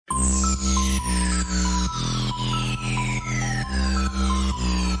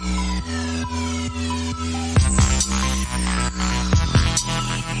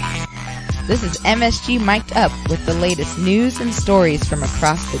This is MSG Mic'd Up with the latest news and stories from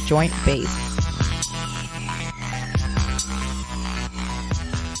across the Joint Base.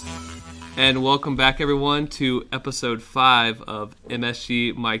 And welcome back, everyone, to episode 5 of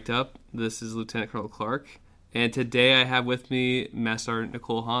MSG Mic'd Up. This is Lieutenant Colonel Clark, and today I have with me Master Sergeant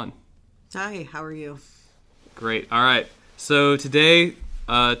Nicole Haun. Hi, how are you? Great. All right. So today,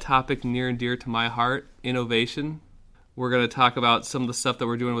 a topic near and dear to my heart, Innoavtion. We're going to talk about some of the stuff that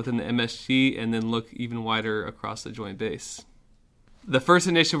we're doing within the MSG and then look even wider across the Joint Base. The first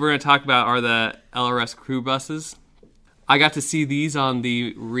initiative we're going to talk about are the LRS crew buses. I got to see these on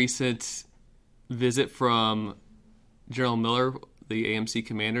the recent visit from General Miller, the AMC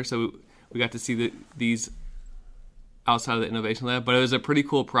commander. So we got to see these outside of the Innovation Lab, but it was a pretty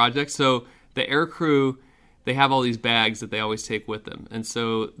cool project. So the air crew, they have all these bags that they always take with them. And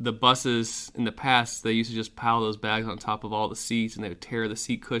so the buses in the past, they used to just pile those bags on top of all the seats, and they would tear the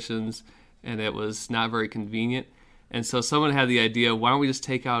seat cushions, and it was not very convenient. And so someone had the idea, why don't we just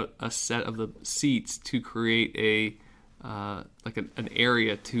take out a set of the seats to create an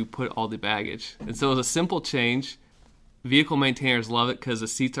area to put all the baggage. And so it was a simple change. Vehicle maintainers love it because the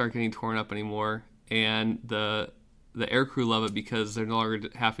seats aren't getting torn up anymore, and the air crew love it because they're no longer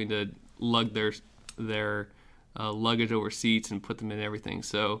having to lug their luggage over seats and put them in everything.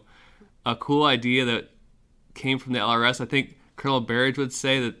 So a cool idea that came from the LRS. I think Colonel Barrage would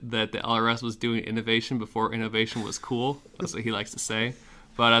say that the LRS was doing innovation before innovation was cool. That's what he likes to say.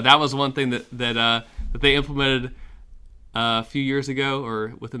 But that was one thing that they implemented a few years ago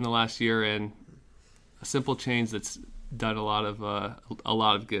or within the last year, and a simple change that's done a lot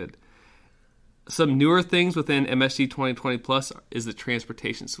of good. Some newer things within MSG 2020 Plus is the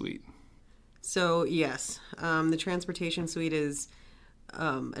transportation suite. So yes, the transportation suite is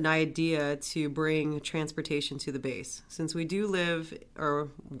an idea to bring transportation to the base. Since we do live, or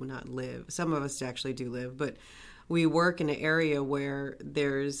not live, some of us actually do live, but we work in an area where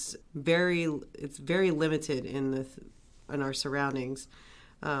it's very limited in our surroundings,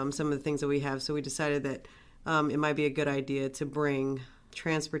 some of the things that we have. So we decided that it might be a good idea to bring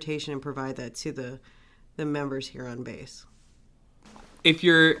transportation and provide that to the members here on base.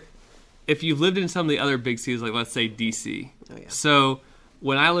 If you've lived in some of the other big cities, like let's say DC. Oh, yeah. So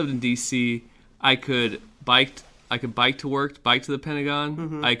when I lived in DC, I could bike to work, bike to the Pentagon.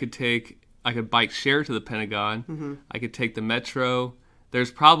 Mm-hmm. I could bike share to the Pentagon. Mm-hmm. I could take the metro.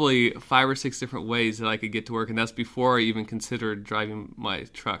 There's probably 5 or 6 different ways that I could get to work, and that's before I even considered driving my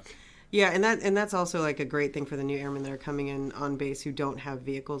truck. Yeah, and that's also like a great thing for the new airmen that are coming in on base who don't have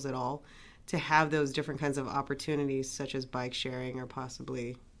vehicles at all, to have those different kinds of opportunities, such as bike sharing or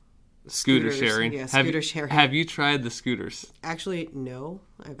possibly scooter sharing. Yeah, scooter sharing. Have you tried the scooters? Actually, no.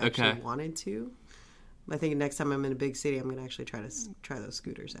 I've actually wanted to. I think next time I'm in a big city, I'm going to actually try those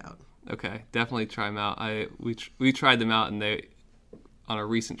scooters out. Okay, definitely try them out. We tried them out, and on a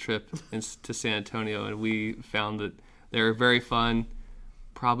recent trip to San Antonio, and we found that they were very fun.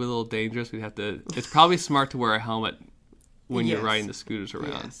 Probably a little dangerous. It's probably smart to wear a helmet when you're riding the scooters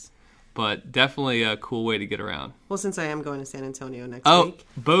around. Yes. But definitely a cool way to get around. Well, since I am going to San Antonio next week. Oh,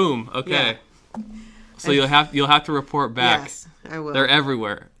 boom. Okay. Yeah. So you'll have to report back. Yes, I will. They're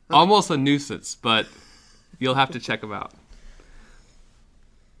everywhere. Okay. Almost a nuisance, but you'll have to check them out.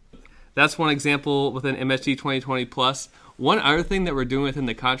 That's one example within MSG 2020 Plus. One other thing that we're doing within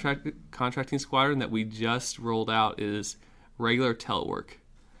the contracting squadron that we just rolled out is regular telework.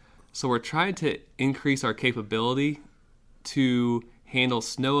 So we're trying to increase our capability to handle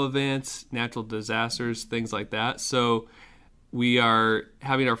snow events, natural disasters, things like that. So we are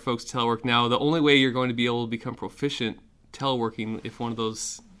having our folks telework. Now, the only way you're going to be able to become proficient teleworking if one of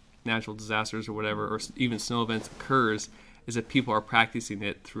those natural disasters or whatever, or even snow events occurs, is if people are practicing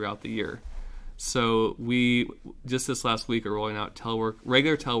it throughout the year. So we, just this last week, are rolling out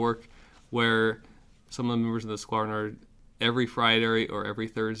regular telework, where some of the members of the squadron are every Friday or every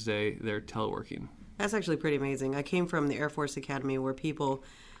Thursday, they're teleworking. That's actually pretty amazing. I came from the Air Force Academy where people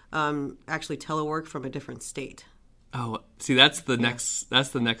actually telework from a different state. Oh, see, that's the next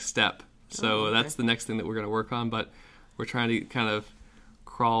step. So that's the next thing that we're going to work on, but we're trying to kind of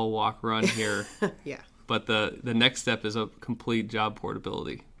crawl, walk, run here. Yeah. But the next step is a complete job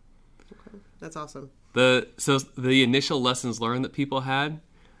portability. Okay. That's awesome. So the initial lessons learned that people had.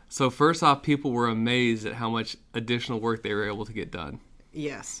 So first off, people were amazed at how much additional work they were able to get done.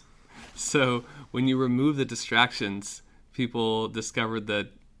 Yes. So when you remove the distractions, people discovered that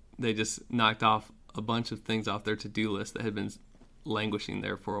they just knocked off a bunch of things off their to-do list that had been languishing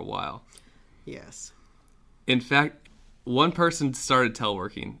there for a while. Yes. In fact, one person started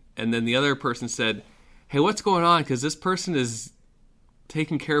teleworking, and then the other person said, hey, what's going on? Because this person is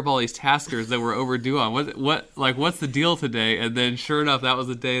taking care of all these taskers that we're overdue on. What's the deal today? And then sure enough, that was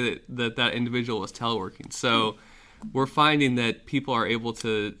the day that individual was teleworking. So we're finding that people are able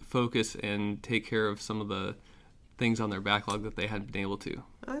to focus and take care of some of the things on their backlog that they hadn't been able to.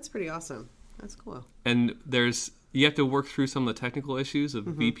 Oh, that's pretty awesome. That's cool. And you have to work through some of the technical issues of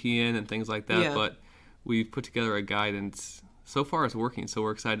VPN and things like that, but we've put together a guide, and so far it's working, so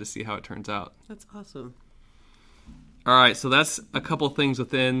we're excited to see how it turns out. That's awesome. All right, so that's a couple things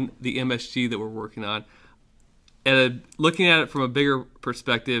within the MSG that we're working on. Looking at it from a bigger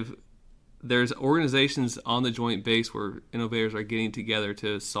perspective, there's organizations on the joint base where innovators are getting together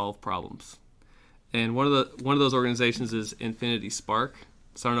to solve problems. And one of those organizations is Infinity Spark.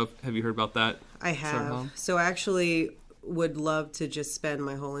 So I don't know, have you heard about that? I have. So I actually would love to just spend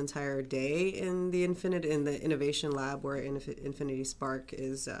my whole entire day in the Innovation Lab where Infinity Spark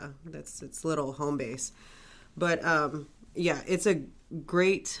is. That's its little home base. But it's a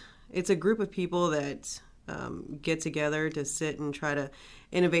group of people that get together to sit and try to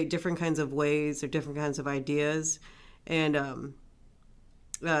innovate different kinds of ways or different kinds of ideas. And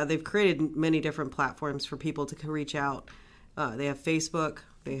they've created many different platforms for people to reach out. They have Facebook.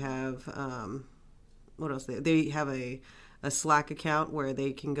 They have, what else? They have a Slack account where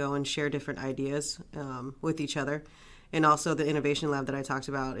they can go and share different ideas with each other. And also the Innovation Lab that I talked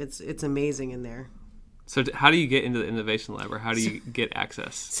about. It's amazing in there. So how do you get into the Innovation Lab, or how do you get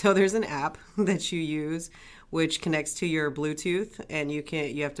access? So there's an app that you use which connects to your Bluetooth, and you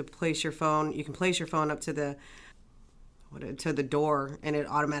have to place your phone. You can place your phone up to the door, and it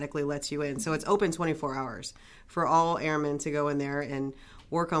automatically lets you in. So it's open 24 hours for all airmen to go in there and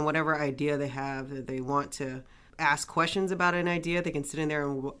work on whatever idea they have. If they want to ask questions about an idea, they can sit in there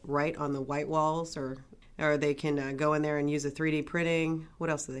and write on the white walls, or they can go in there and use a 3D printing. What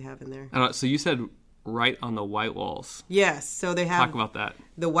else do they have in there? So you said right on the white walls. Yes. So they have... Talk about that.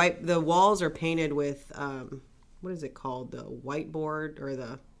 The walls are painted with, what is it called? The whiteboard or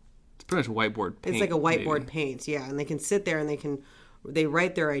the... It's pretty much whiteboard paint. It's like a whiteboard paint, yeah. And they can sit there and they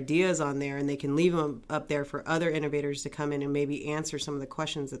write their ideas on there, and they can leave them up there for other innovators to come in and maybe answer some of the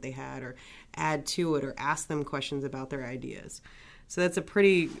questions that they had, or add to it, or ask them questions about their ideas. So it's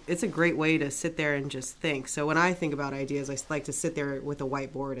a great way to sit there and just think. So when I think about ideas, I like to sit there with a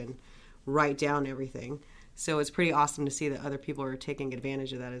whiteboard and write down everything. So it's pretty awesome to see that other people are taking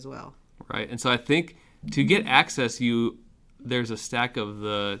advantage of that as well. Right. And so I think to get access, there's a stack of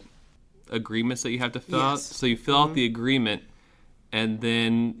the agreements that you have to fill out. So you fill out the agreement, and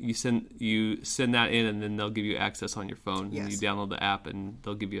then you send that in, and then they'll give you access on your phone. Yes. And you download the app, and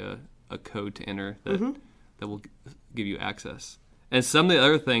they'll give you a code to enter that will give you access. And some of the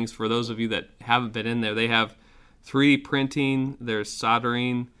other things, for those of you that haven't been in there, they have 3D printing, there's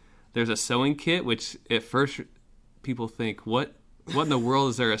soldering, there's a sewing kit, which at first people think, what in the world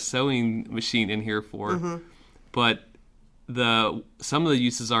is there a sewing machine in here for? But some of the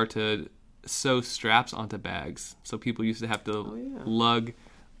uses are to sew straps onto bags. So people used to have to lug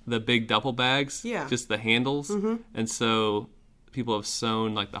the big duffel bags, just the handles. And so people have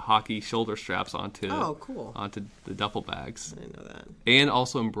sewn like the hockey shoulder straps onto the duffel bags. I didn't know that. And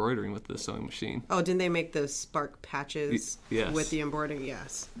also embroidering with the sewing machine. Oh, didn't they make those spark patches yes. with the embroidering?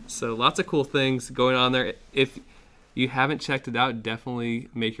 Yes. So lots of cool things going on there. If you haven't checked it out, definitely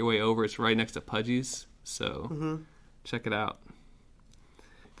make your way over. It's right next to Pudgy's, so check it out.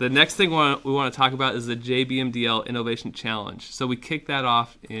 The next thing we want to talk about is the JBMDL Innovation Challenge. So we kicked that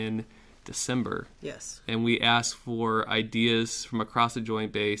off in December. Yes. And we asked for ideas from across the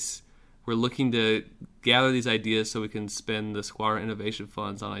Joint Base. We're looking to gather these ideas so we can spend the Squadron Innovation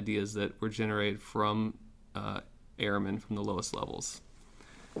Funds on ideas that were generated from airmen from the lowest levels.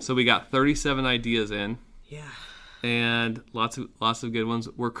 So we got 37 ideas in. Yeah. And lots of good ones.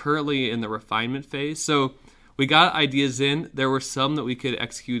 We're currently in the refinement phase. So we got ideas in. There were some that we could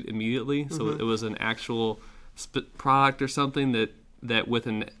execute immediately. So it was an actual product or something that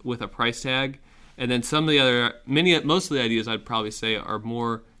with a price tag. And then most of the ideas I'd probably say are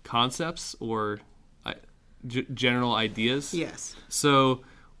more concepts or general ideas. Yes. So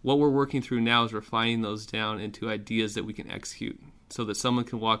what we're working through now is refining those down into ideas that we can execute, so that someone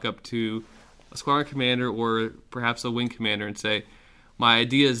can walk up to a squadron commander or perhaps a wing commander and say, my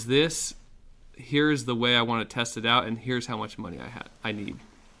idea is this, here's the way I want to test it out, and here's how much money I need.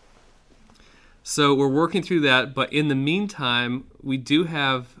 So we're working through that, but in the meantime, we do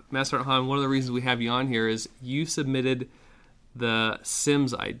have, Master Sergeant Haun, one of the reasons we have you on here is you submitted the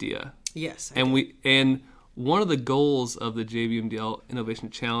Sims idea. Yes. And one of the goals of the JBMDL Innovation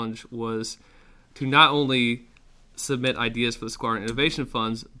Challenge was to not only submit ideas for the Squadron Innovation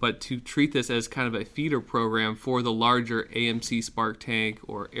Funds, but to treat this as kind of a feeder program for the larger AMC Spark Tank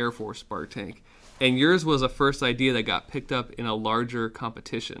or Air Force Spark Tank. And yours was a first idea that got picked up in a larger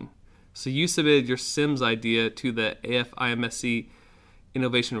competition. So you submitted your SIMS idea to the AFIMSC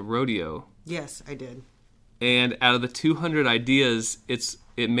Innovation Rodeo. Yes, I did. And out of the 200 ideas,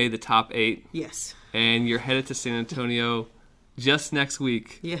 it made the top 8. Yes. And you're headed to San Antonio just next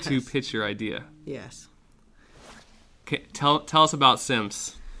week Yes. to pitch your idea. Yes. Okay, tell us about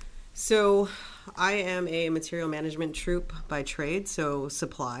SIMS. So I am a material management troop by trade, so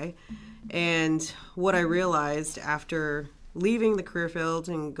supply. And what I realized after leaving the career field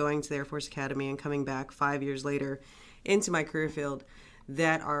and going to the Air Force Academy and coming back 5 years later into my career field,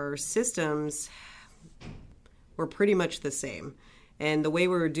 that our systems were pretty much the same. And the way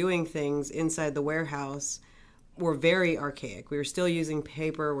we were doing things inside the warehouse were very archaic. We were still using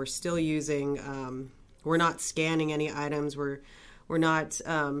paper. We're still using, we're not scanning any items. We're not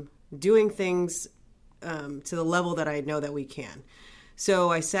doing things to the level that I know that we can.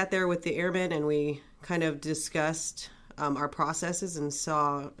 So I sat there with the airmen and we kind of discussed our processes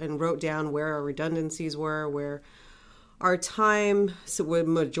and wrote down where our redundancies were, where our time, so the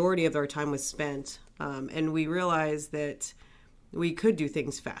majority of our time was spent. And we realized that we could do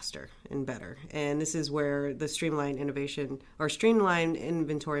things faster and better. And this is where the streamlined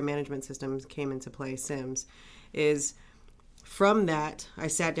inventory management systems came into play, SIMS, is from that, I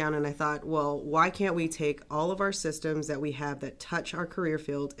sat down and I thought, well, why can't we take all of our systems that we have that touch our career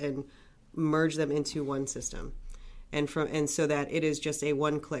field and merge them into one system? And so that it is just a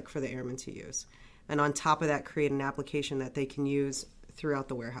one click for the airmen to use. And on top of that, create an application that they can use throughout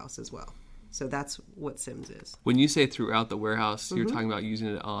the warehouse as well. So that's what SIMS is. When you say throughout the warehouse, you're talking about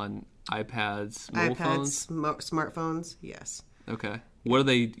using it on iPads, mobile phones? Smartphones, yes. Okay. What do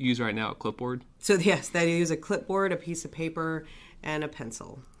they use right now? A clipboard? So yes, they use a clipboard, a piece of paper, and a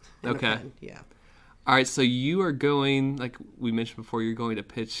pencil. And okay. A pen. Yeah. All right, so you are going, like we mentioned before, you're going to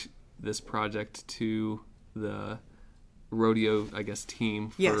pitch this project to the rodeo, I guess,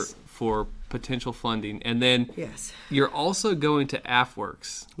 team for potential funding. And then yes, you're also going to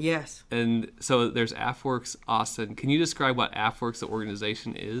AFWorks. Yes. And so there's AFWorks Austin. Can you describe what AFWorks, the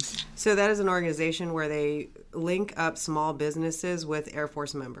organization, is? So that is an organization where they link up small businesses with Air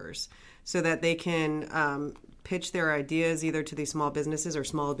Force members so that they can pitch their ideas either to these small businesses, or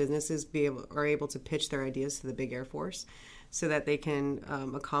small businesses are able to pitch their ideas to the big Air Force so that they can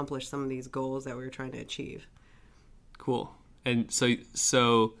accomplish some of these goals that we're trying to achieve. Cool. And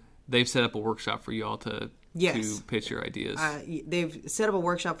so they've set up a workshop for you all to pitch your ideas. They've set up a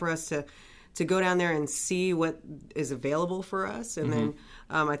workshop for us to go down there and see what is available for us, and then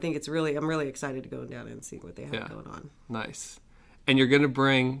I think I'm really excited to go down and see what they have going on. Nice. And you're going to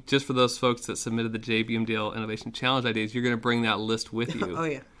bring, just for those folks that submitted the JBMDL Innovation Challenge ideas, you're going to bring that list with you. Oh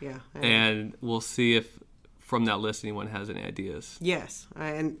yeah. And we'll see if from that list anyone has any ideas. Yes,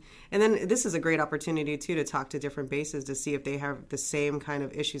 and then this is a great opportunity too to talk to different bases to see if they have the same kind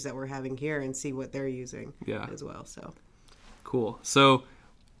of issues that we're having here and see what they're using as well. So cool. So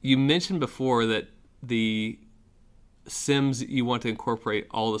you mentioned before that the SIMS, you want to incorporate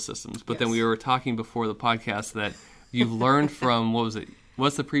all the systems, but then we were talking before the podcast that you've learned from, what was it?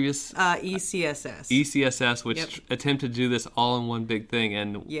 What's the previous? ECSS. ECSS, which attempted to do this all in one big thing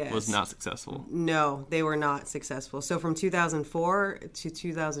and was not successful. No, they were not successful. So from 2004 to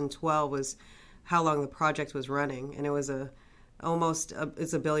 2012 was how long the project was running, and it was it's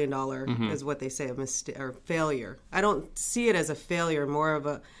 $1 billion is what they say, or failure. I don't see it as a failure, more of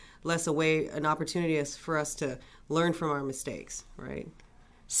an opportunity for us to learn from our mistakes, right?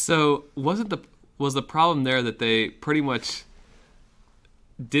 So was the problem there that they pretty much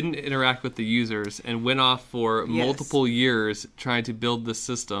didn't interact with the users and went off for multiple years trying to build the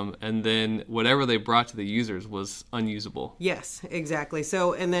system, and then whatever they brought to the users was unusable? Yes, exactly.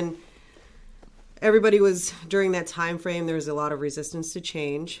 So, and then everybody was, during that time frame, there was a lot of resistance to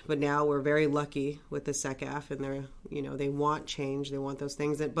change, but now we're very lucky with the SecAF, and they want change, they want those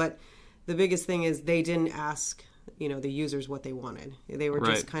things. But the biggest thing is they didn't ask, the users what they wanted. They were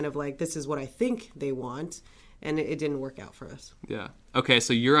just kind of like, this is what I think they want. And it didn't work out for us. Yeah. Okay,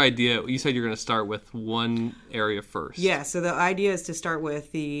 so your idea, you said you're going to start with one area first. Yeah, so the idea is to start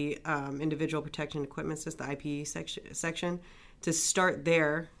with the Individual Protection Equipment System, the IPE section, to start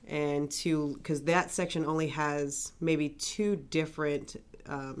there, and because that section only has maybe 2 different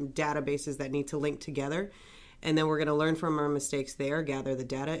databases that need to link together. And then we're going to learn from our mistakes there, gather the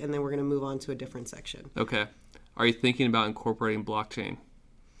data, and then we're going to move on to a different section. Okay. Are you thinking about incorporating blockchain?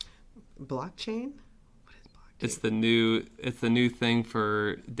 Blockchain? It's the new thing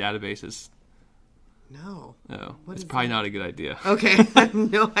for databases. No. No, What it's is probably that? not a good idea. Okay, I have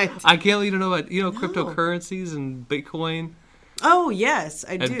no idea. I can't let you know about No. cryptocurrencies and Bitcoin Oh, yes,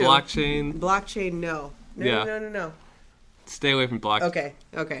 I and do. blockchain. Blockchain, no. No, Yeah. no. Stay away from blockchain.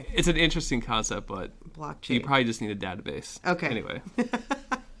 Okay. It's an interesting concept, but Blockchain. you probably just need a database. Okay. Anyway.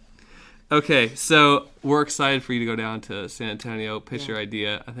 Okay, so we're excited for you to go down to San Antonio, pitch your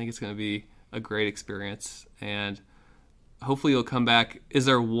idea. I think it's going to be a great experience, and hopefully you'll come back. Is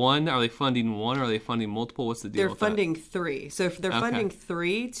there one? Are they funding one, or are they funding multiple? What's the deal They're with funding 3. So if they're funding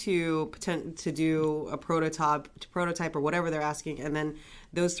 3 to do a prototype or whatever they're asking, and then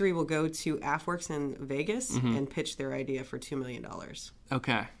those 3 will go to AFWorks in Vegas and pitch their idea for $2 million.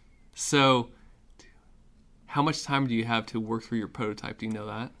 Okay. So how much time do you have to work through your prototype? Do you know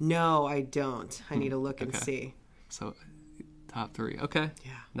that? No, I don't. I need to look and see. So top 3. Okay.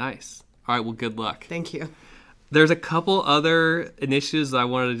 Yeah. Nice. All right, well, good luck. Thank you. There's a couple other initiatives that I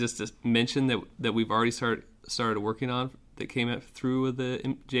wanted to just mention that we've already started working on that came through with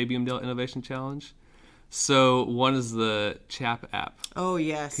the JBMDL Innovation Challenge. So one is the CHAP app. Oh,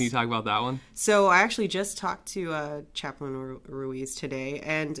 yes. Can you talk about that one? So I actually just talked to Chaplain Ruiz today,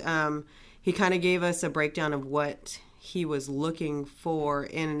 and he kind of gave us a breakdown of what he was looking for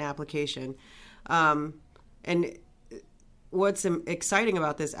in an application. And what's exciting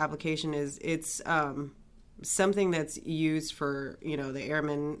about this application is it's something that's used for, the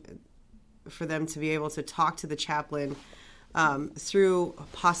airmen, for them to be able to talk to the chaplain through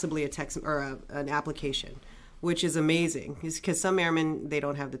possibly a text or an application, which is amazing. Because some airmen, they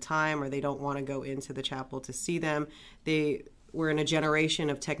don't have the time or they don't want to go into the chapel to see them. We're in a generation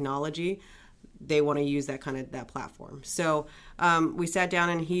of technology. They want to use that platform. So we sat down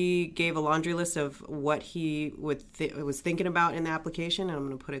and he gave a laundry list of what he was thinking about in the application, and I'm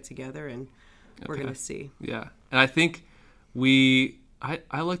going to put it together and we're going to see. Yeah, and I think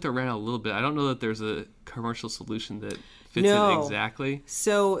I looked around a little bit. I don't know that there's a commercial solution that fits it exactly.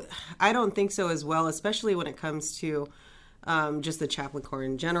 So I don't think so as well, especially when it comes to just the chaplain corps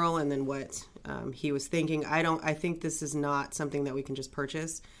in general, and then what he was thinking. I think this is not something that we can just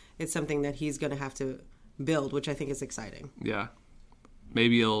purchase. It's something that he's going to have to build, which I think is exciting. Yeah.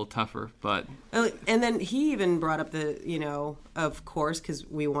 Maybe a little tougher, but... And then he even brought up of course, because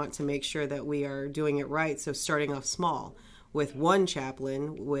we want to make sure that we are doing it right. So starting off small with one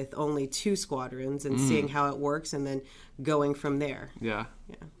chaplain with only 2 squadrons and seeing how it works and then going from there. Yeah.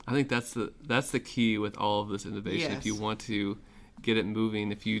 I think that's the key with all of this innovation. Yes. If you want to get it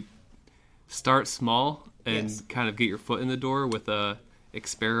moving, if you start small and kind of get your foot in the door with a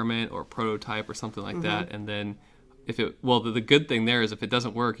experiment or prototype or something like that, and then the good thing there is if it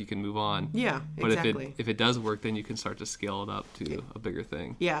doesn't work, you can move on. Yeah, exactly. But if it does work, then you can start to scale it up to a bigger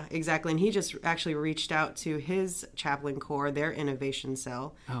thing. Yeah, exactly. And he just actually reached out to his chaplain corps, their innovation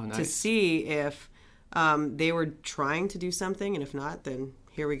cell, to see if they were trying to do something, and if not, then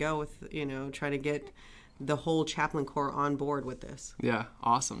here we go with trying to get the whole chaplain corps on board with this. Yeah,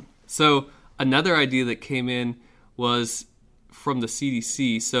 awesome. So another idea that came in was from the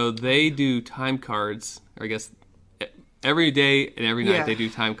CDC. So they do time cards, or I guess every day and every night they do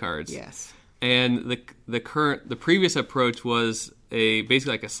time cards. Yes. And the previous approach was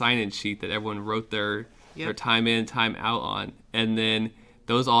basically like a sign-in sheet that everyone wrote their time in, time out on, and then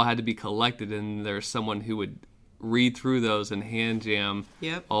those all had to be collected, and there's someone who would read through those and hand jam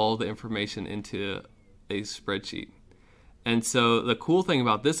all the information into a spreadsheet. And so the cool thing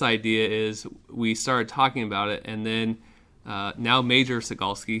about this idea is we started talking about it, and then now Major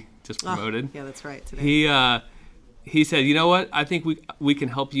Sigalski just promoted. Yeah, that's right. Today. He said, you know what? I think we can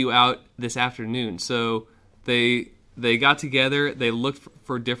help you out this afternoon. So they got together. They looked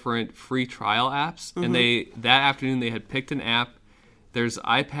for different free trial apps, and that afternoon they had picked an app. There's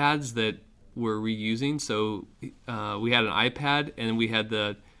iPads that we're reusing. So we had an iPad, and we had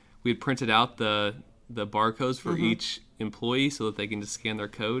printed out the barcodes for each employee so that they can just scan their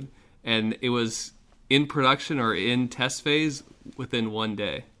code, and it was in production or in test phase within 1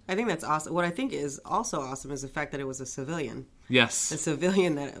 day. I think that's awesome. What I think is also awesome is the fact that it was a civilian. Yes. A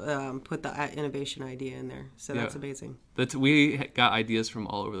civilian that put the innovation idea in there. So that's amazing. We got ideas from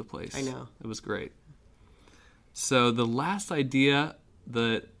all over the place. I know. It was great. So the last idea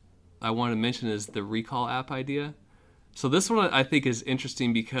that I want to mention is the recall app idea. So this one I think is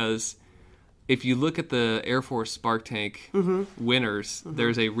interesting because if you look at the Air Force Spark Tank winners,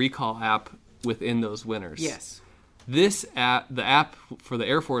 there's a recall app within those winners. Yes. This app, the app for the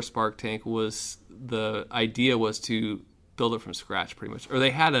Air Force Spark Tank, the idea was to build it from scratch, pretty much. Or they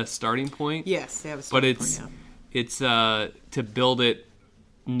had a starting point. Yes, they have a starting point. But it's to build it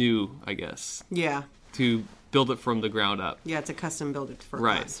new, I guess. Yeah. To build it from the ground up. Yeah, it's a custom build it for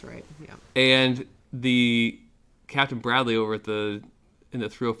us, right? Yeah. And the Captain Bradley over at in the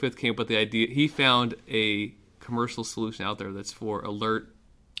 305th came up with the idea. He found a commercial solution out there that's for alert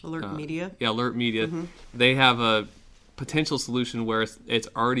media. Yeah, alert media. Mm-hmm. They have a potential solution where it's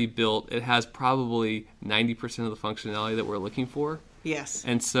already built. It has probably 90% of the functionality that we're looking for. Yes.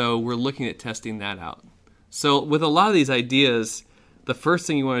 And so we're looking at testing that out. So with a lot of these ideas, the first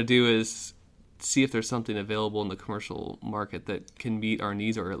thing you want to do is see if there's something available in the commercial market that can meet our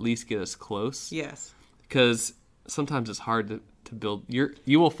needs or at least get us close. Yes. Because sometimes it's hard to build.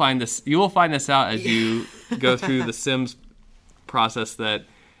 You will find this out as you go through the Sims process, that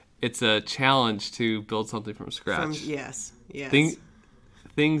it's a challenge to build something from scratch. Yes.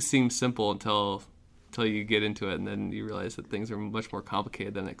 Things seem simple until you get into it, and then you realize that things are much more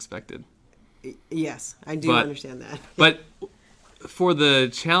complicated than expected. Yes, I do understand that. But for the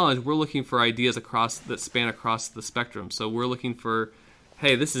challenge, we're looking for ideas that span across the spectrum. So we're looking for,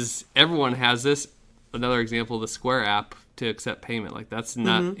 hey, everyone has this. Another example, the Square app to accept payment. Like, that's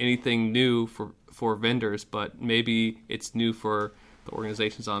not anything new for vendors, but maybe it's new for the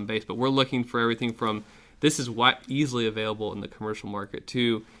organizations on base. But we're looking for everything from this is easily available in the commercial market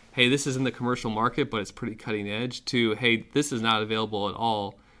to, hey, this is in the commercial market, but it's pretty cutting edge, to, hey, this is not available at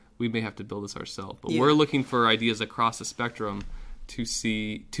all. We may have to build this ourselves. But we're looking for ideas across the spectrum to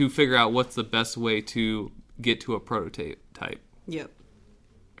figure out what's the best way to get to a prototype. Yep.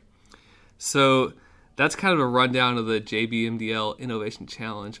 So that's kind of a rundown of the JBMDL Innovation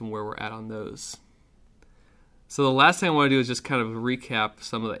Challenge and where we're at on those. So the last thing I want to do is just kind of recap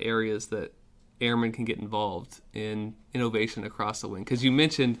some of the areas that airmen can get involved in innovation across the wing. Because you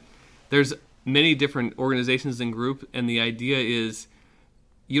mentioned there's many different organizations and groups, and the idea is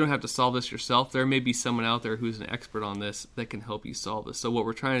you don't have to solve this yourself. There may be someone out there who's an expert on this that can help you solve this. So what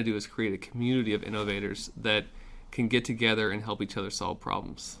we're trying to do is create a community of innovators that can get together and help each other solve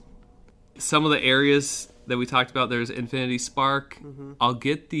problems. Some of the areas that we talked about, there's Infinity Spark. Mm-hmm. I'll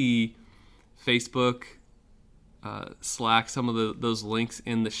get the Facebook, Slack, some of those links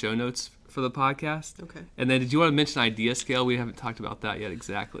in the show notes for the podcast. Okay. And then did you want to mention Idea Scale? We haven't talked about that yet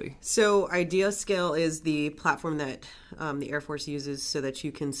exactly. So Idea Scale is the platform that the Air Force uses so that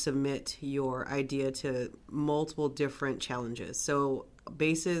you can submit your idea to multiple different challenges. So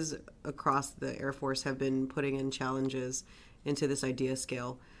bases across the Air Force have been putting in challenges into this Idea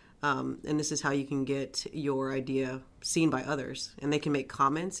Scale. And this is how you can get your idea seen by others. And they can make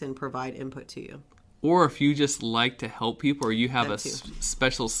comments and provide input to you. Or if you just like to help people, or you have a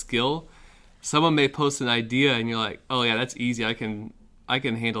special skill, someone may post an idea and you're like, oh yeah, that's easy. I can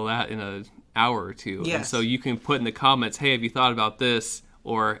handle that in an hour or two. Yes. And so you can put in the comments, hey, have you thought about this?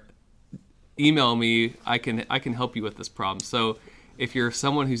 Or email me, I can help you with this problem. So if you're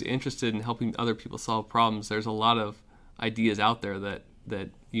someone who's interested in helping other people solve problems, there's a lot of ideas out there that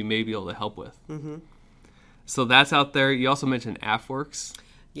you may be able to help with. Mm-hmm. So that's out there. You also mentioned AFWorks.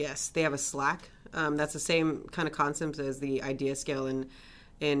 Yes, they have a Slack. That's the same kind of concept as the Idea Scale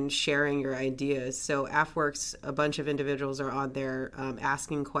in sharing your ideas. So AFWorks, a bunch of individuals are on there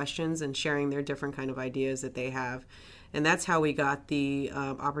asking questions and sharing their different kind of ideas that they have. And that's how we got the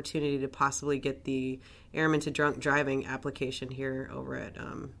opportunity to possibly get the Airman to Drunk Driving application here over at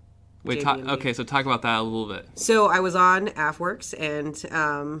so talk about that a little bit. So I was on AFWorks,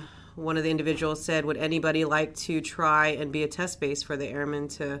 and one of the individuals said, would anybody like to try and be a test base for the Airman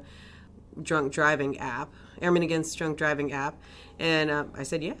to Drunk Driving app, Airmen Against Drunk Driving app? And I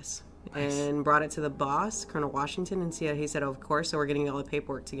said yes. Nice. And brought it to the boss, Colonel Washington, and he said, oh, of course. So we're getting all the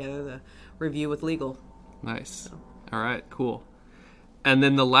paperwork together, the review with legal. Nice. So. All right, cool. And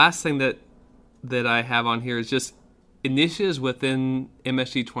then the last thing that I have on here is just initiatives within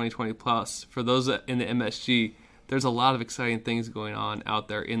MSG 2020 Plus. For those in the MSG, there's a lot of exciting things going on out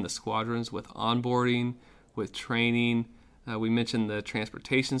there in the squadrons with onboarding, with training. We mentioned the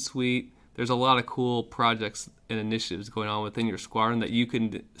transportation suite. There's a lot of cool projects and initiatives going on within your squadron that you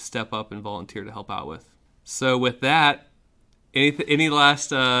can step up and volunteer to help out with. So with that, any last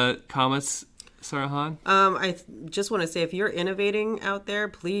comments, Sarah Haun? I just want to say, if you're innovating out there,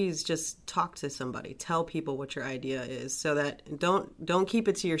 please just talk to somebody. Tell people what your idea is, so that don't keep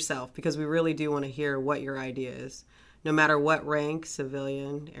it to yourself, because we really do want to hear what your idea is. No matter what rank,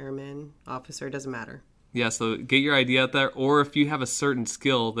 civilian, airman, officer, it doesn't matter. Yeah, so get your idea out there, or if you have a certain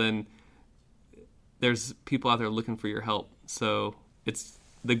skill, then there's people out there looking for your help. So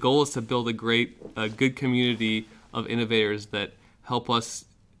the goal is to build a good community of innovators that help us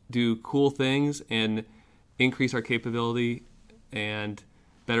do cool things and increase our capability and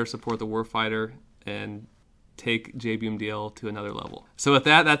better support the warfighter and take JBMDL to another level. So with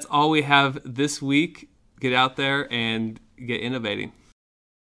that, that's all we have this week. Get out there and get innovating.